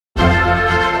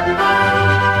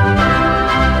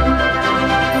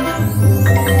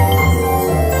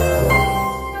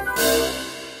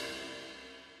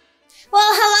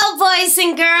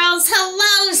and girls.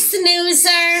 Hello, Snoozer.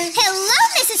 Hello,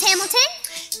 Mrs. Hamilton.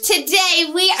 Today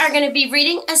we are going to be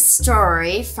reading a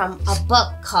story from a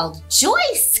book called Joy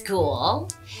School.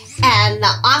 And the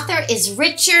author is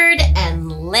Richard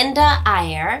and Linda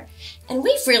Eyre. And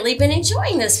we've really been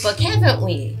enjoying this book, haven't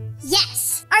we?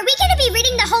 Yes. Are we going to be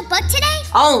reading the whole book today?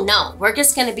 Oh, no. We're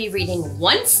just going to be reading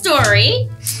one story.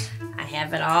 I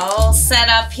have it all set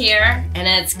up here. And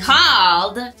it's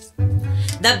called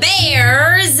The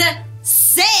Bears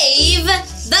Save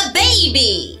the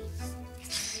Baby.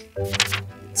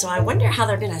 So I wonder how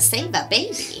they're going to save a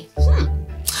baby.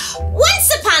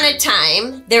 Once upon a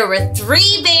time, there were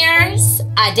 3 bears,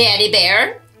 a daddy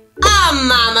bear, a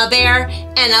mama bear,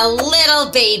 and a little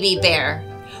baby bear.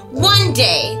 One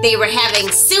day, they were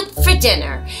having soup for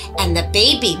dinner, and the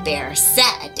baby bear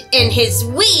said in his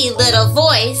wee little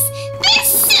voice,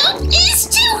 "This soup is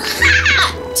too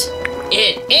hot!"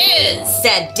 "It is,"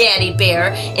 said Daddy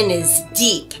Bear in his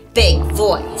deep, big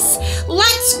voice.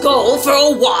 "Let's go for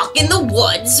a walk in the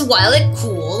woods while it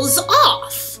cools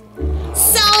off."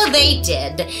 So they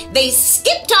did. They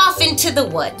skipped off into the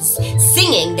woods,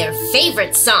 singing their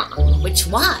favorite song, which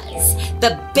was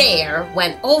 "The Bear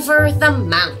Went Over the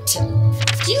Mountain."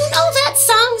 Do you know that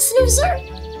song, Snoozer?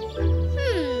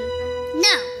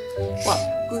 No.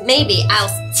 Well, maybe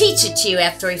I'll teach it to you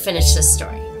after we finish this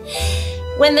story.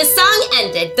 When the song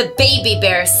ended, the baby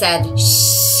bear said,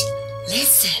 "Shh,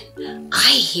 listen,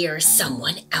 I hear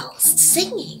someone else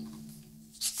singing."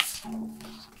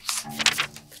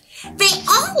 They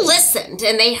all listened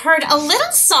and they heard a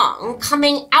little song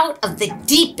coming out of the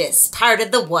deepest part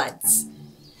of the woods.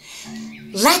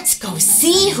 "Let's go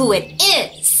see who it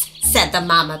is," said the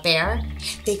mama bear.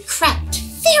 They crept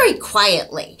very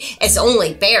quietly, as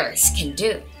only bears can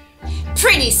do.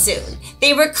 Pretty soon,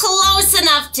 they were close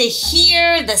enough to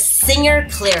hear the singer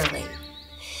clearly.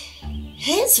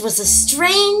 His was a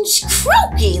strange,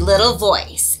 croaky little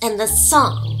voice, and the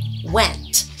song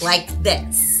went like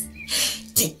this.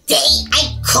 "Today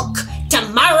I cook,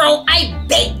 tomorrow I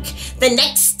bake, the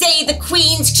next day the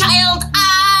queen's child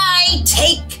I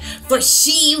take, for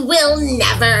she will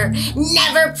never,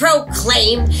 never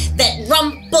proclaim that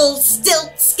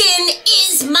Rumpelstiltskin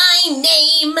is my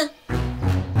name."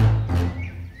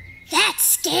 That's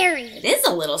scary. It is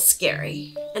a little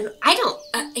scary. And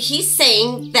he's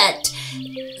saying that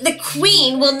the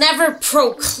queen will never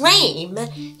proclaim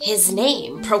his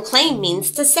name. Proclaim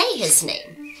means to say his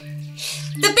name.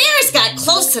 The bears got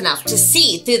close enough to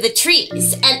see through the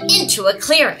trees and into a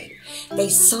clearing. They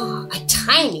saw a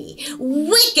tiny,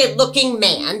 wicked-looking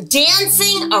man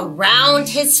dancing around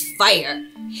his fire.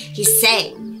 He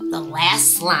sang the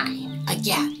last line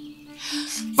again.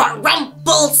 "For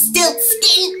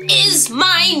Rumpelstiltskin is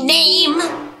my name."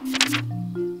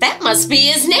 That must be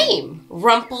his name,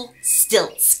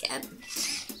 Rumpelstiltskin.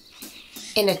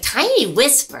 In a tiny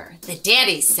whisper, the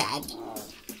daddy said,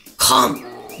 "Come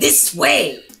this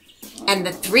way." And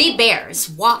the 3 bears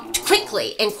walked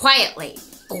quickly and quietly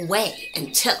away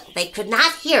until they could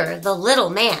not hear the little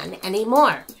man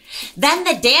anymore. Then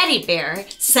the daddy bear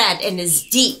said in his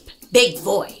deep, big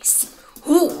voice,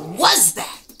 "Who was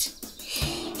that?"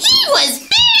 "He was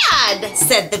bad,"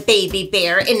 said the baby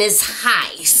bear in his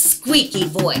high, squeaky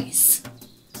voice.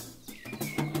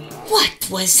 "What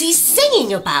was he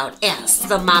singing about?" asked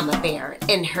the mama bear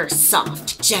in her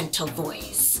soft, gentle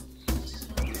voice.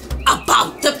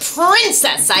 "About the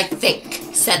princess, I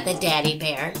think," said the daddy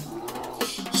bear.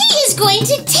 "He is going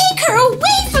to take her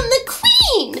away from the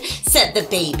queen," said the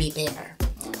baby bear.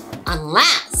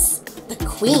 "Unless the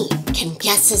queen can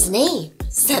guess his name,"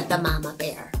 said the mama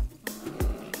bear.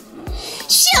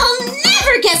 "She'll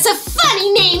never guess a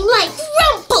funny name like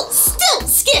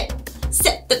Rumpelstiltskin,"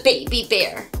 said the baby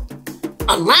bear.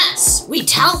 "Unless we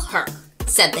tell her,"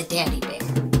 said the daddy bear.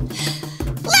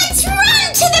 "Let's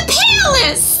run to the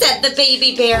palace," said the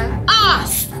baby bear.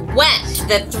 Off went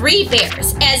the 3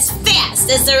 bears as fast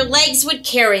as their legs would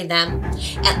carry them.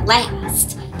 At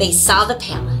last, they saw the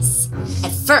palace.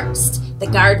 At first, the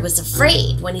guard was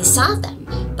afraid when he saw them,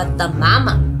 but the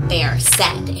mama bear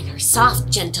said in her soft,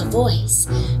 gentle voice,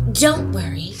 "Don't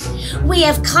worry, we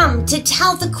have come to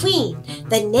tell the queen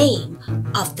the name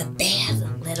of the bad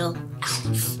little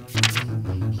elf."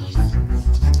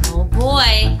 Oh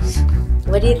boy.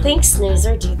 What do you think,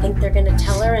 Snoozer? Do you think they're going to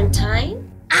tell her in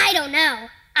time? I don't know.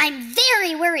 I'm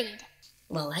very worried.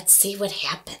 Well, let's see what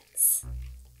happens.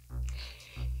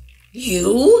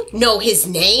 "You know his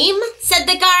name?" said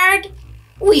the guard.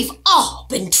 "We've all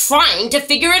been trying to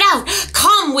figure it out.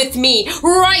 Come with me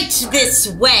right this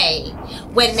way.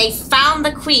 When they found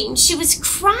the queen, she was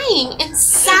crying and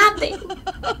sobbing.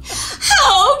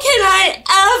 How can I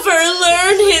ever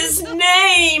learn his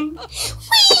name?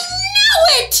 We know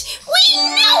it! We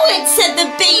know it, said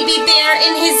the baby bear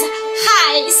in his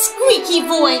high, squeaky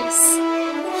voice.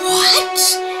 What?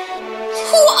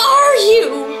 Who are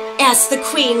you? Asked the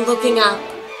queen, looking up.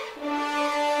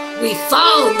 We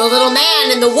found the little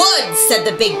man in the woods, said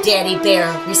the big daddy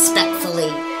bear respectfully.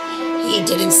 He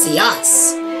didn't see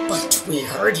us, but we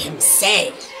heard him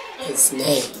say his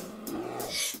name.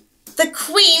 The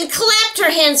queen clapped her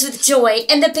hands with joy,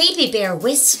 and the baby bear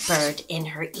whispered in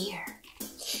her ear,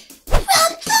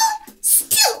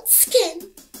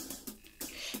 Rumpelstiltskin.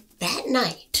 That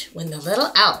night, when the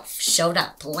little elf showed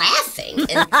up laughing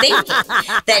and thinking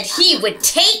that he would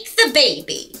take the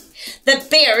baby, the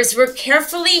bears were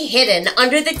carefully hidden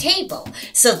under the table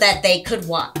so that they could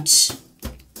watch.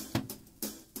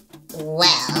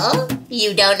 Well,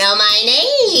 you don't know my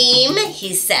name,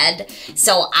 he said,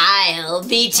 so I'll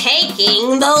be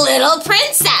taking the little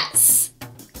princess.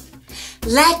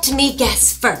 Let me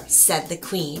guess first, said the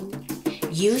queen.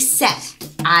 You said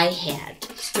I had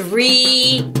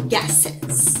 3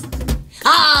 guesses.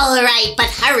 All right, but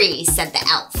hurry, said the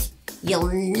elf.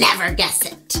 You'll never guess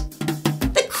it.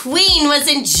 The queen was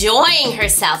enjoying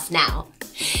herself now.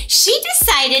 She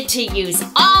decided to use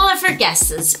all of her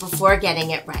guesses before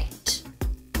getting it right.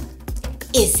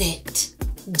 Is it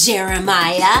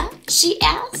Jeremiah? She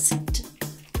asked.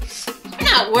 You're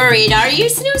not worried, are you,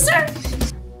 Snoozer?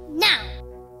 No.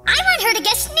 I want her to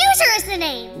guess Snoozer is the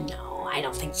name. No, I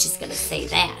don't think she's going to say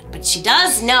that, but she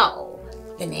does know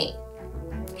the name.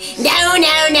 No,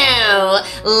 no, no,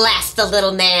 laughed the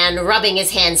little man, rubbing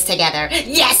his hands together.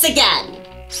 Yes, again.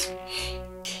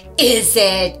 Is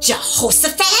it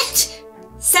Jehoshaphat?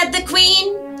 Said the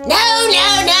queen. No,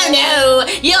 no, no, no,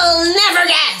 you'll never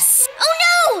guess. Oh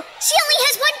no, she only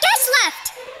has 1 guess left.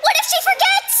 What if she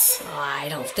forgets? Oh, I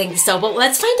don't think so, but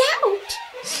let's find out.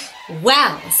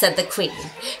 Well, said the queen,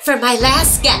 for my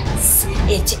last guess,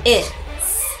 it is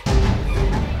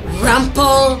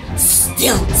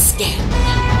Rumpelstiltskin.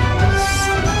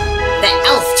 The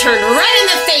elf turned red in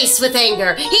the face with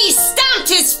anger. He stomped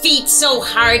his feet so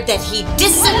hard that he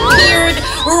disappeared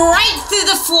right through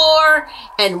the floor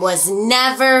and was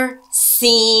never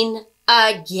seen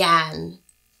again.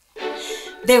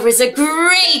 There was a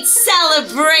great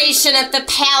celebration at the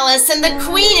palace, and the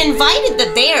queen invited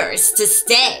the bears to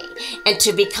stay and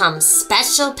to become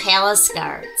special palace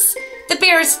guards. The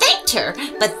bears thanked her,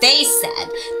 but they said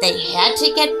they had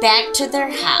to get back to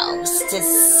their house to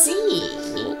see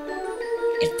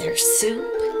if their soup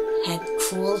had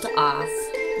cooled off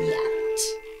yet.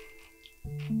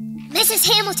 Mrs.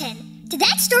 Hamilton, did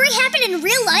that story happen in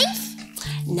real life?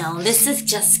 No, this is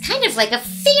just kind of like a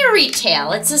fairy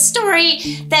tale. It's a story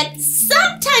that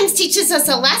sometimes teaches us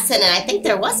a lesson, and I think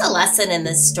there was a lesson in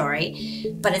this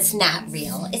story, but it's not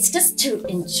real. It's just to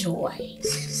enjoy.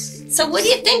 So what do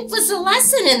you think was the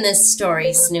lesson in this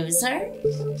story, Snoozer?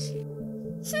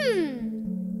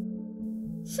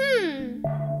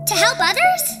 To help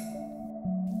others?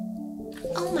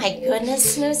 Oh my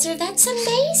goodness, Snoozer, that's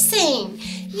amazing.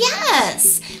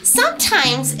 Yes,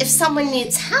 sometimes if someone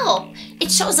needs help, it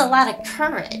shows a lot of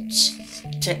courage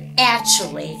to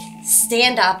actually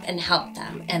stand up and help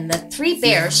them. And the 3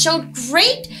 bears showed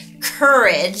great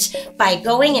courage by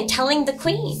going and telling the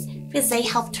queen because they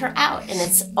helped her out. And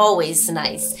it's always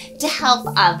nice to help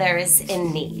others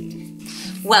in need.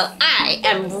 Well, I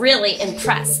am really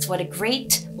impressed. What a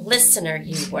great listener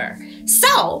you were.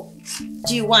 So,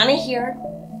 do you want to hear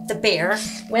the bear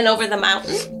went over the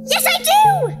mountain? Yes, I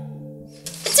do!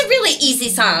 It's a really easy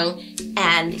song,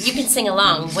 and you can sing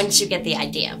along once you get the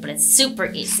idea, but it's super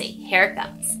easy. Here it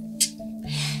goes.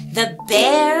 The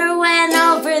bear went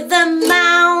over the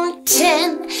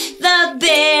mountain. The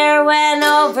bear went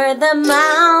over the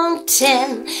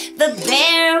mountain. The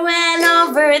bear went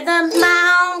over the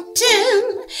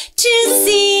mountain to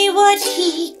see what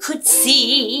he could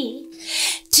see.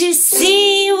 To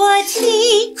see what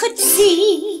he could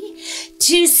see.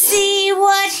 To see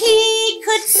what he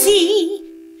could see.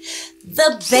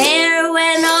 The bear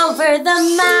went over the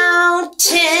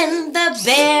mountain. The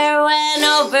bear went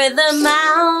over the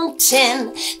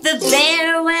mountain. The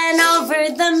bear went over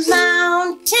the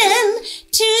mountain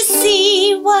to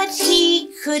see what he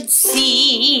could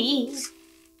see.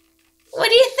 What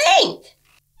do you think?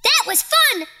 That was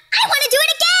fun! I want to do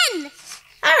it again!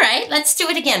 All right, let's do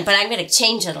it again, but I'm going to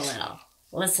change it a little.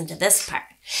 Listen to this part.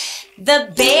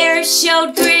 The bear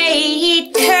showed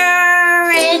great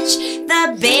courage.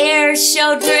 The bear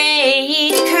showed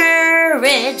great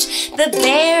courage. The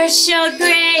bear showed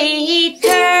great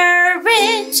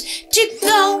courage to to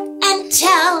go and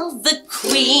tell the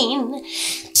queen,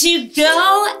 to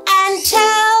go and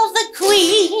tell the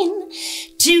queen,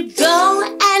 to go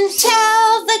and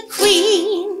tell the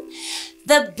queen.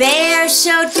 The bear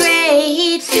showed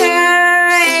great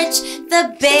courage,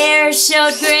 the bear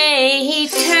showed great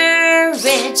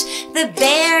courage, the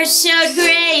bear showed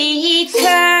great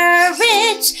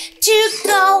courage to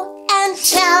go and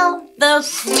tell the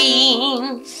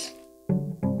queen.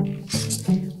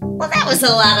 Well, that was a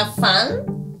lot of fun.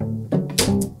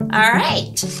 All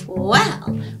right,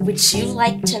 well, would you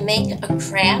like to make a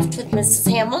craft with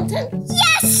Mrs. Hamilton?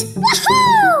 Yes!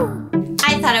 Woohoo!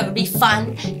 I thought it would be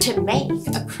fun to make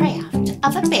a craft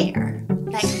of a bear.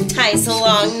 That ties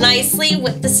along nicely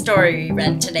with the story we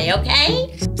read today,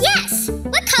 okay? Yes!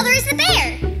 What color is the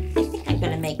bear? I think I'm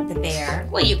gonna make the bear.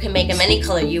 Well, you can make him any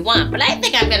color you want, but I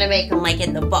think I'm gonna make him like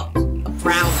in the book, a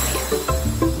brown bear.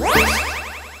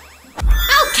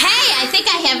 Okay, I think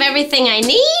I have everything I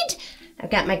need. I've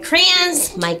got my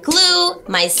crayons, my glue,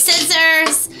 my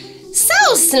scissors.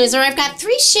 So, Snoozer, I've got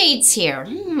 3 shades here.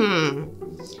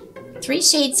 3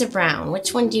 shades of brown.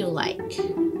 Which one do you like?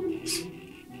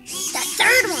 The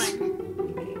third one.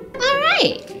 All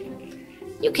right.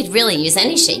 You could really use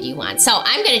any shade you want. So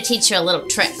I'm going to teach you a little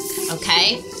trick,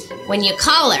 okay? When you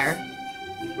color,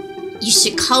 you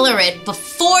should color it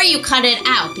before you cut it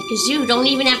out because you don't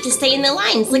even have to stay in the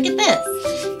lines. Look at this.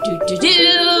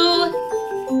 Do-do-do.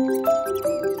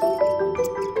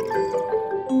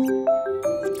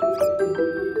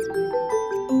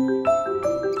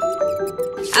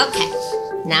 Okay,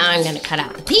 now I'm going to cut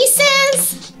out the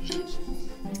pieces.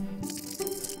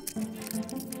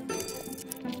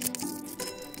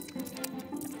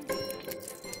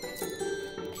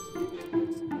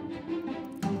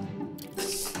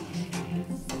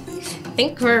 I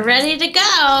think we're ready to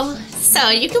go. So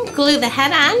you can glue the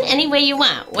head on any way you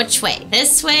want. Which way?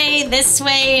 This way,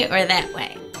 or that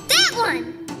way? That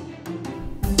one.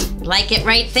 Like it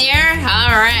right there?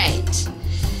 All right.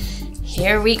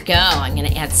 Here we go. I'm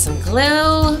gonna add some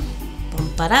glue.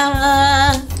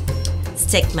 Boom-ba-da.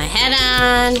 Stick my head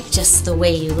on just the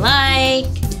way you like.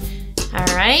 All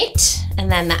right.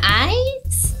 And then the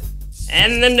eyes.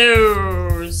 And the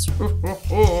nose. What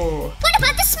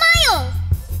about the smile?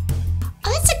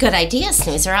 Oh, that's a good idea,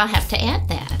 Snoozer. I'll have to add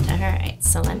that. All right.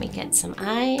 So let me get some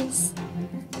eyes.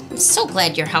 I'm so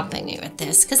glad you're helping me with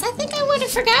this because I think I would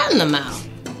have forgotten the mouth.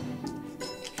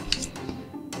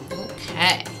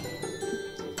 Okay.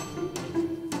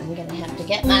 I'm gonna have to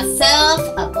get myself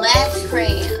a black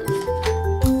crayon.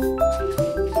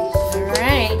 All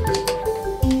right,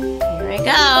 here I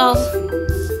go.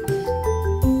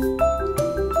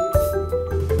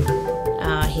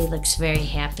 Oh, he looks very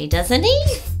happy, doesn't he?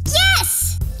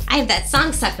 Yes! I have that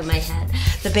song stuck in my head.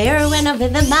 The bear went over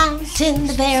the mountain,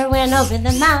 the bear went over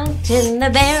the mountain, the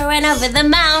bear went over the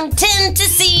mountain to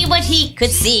see what he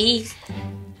could see.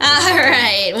 All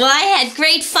right, well, I had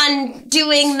great fun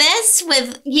doing this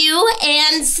with you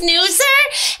and Snoozer,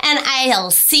 and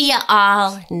I'll see you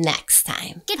all next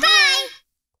time. Goodbye!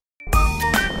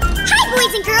 Hi,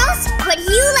 boys and girls! Would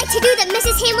you like to do the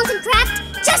Mrs. Hamilton craft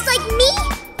just like me?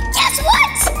 Guess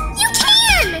what? You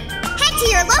can! Head to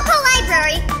your local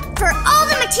library for all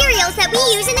the materials that we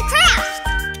use in the craft.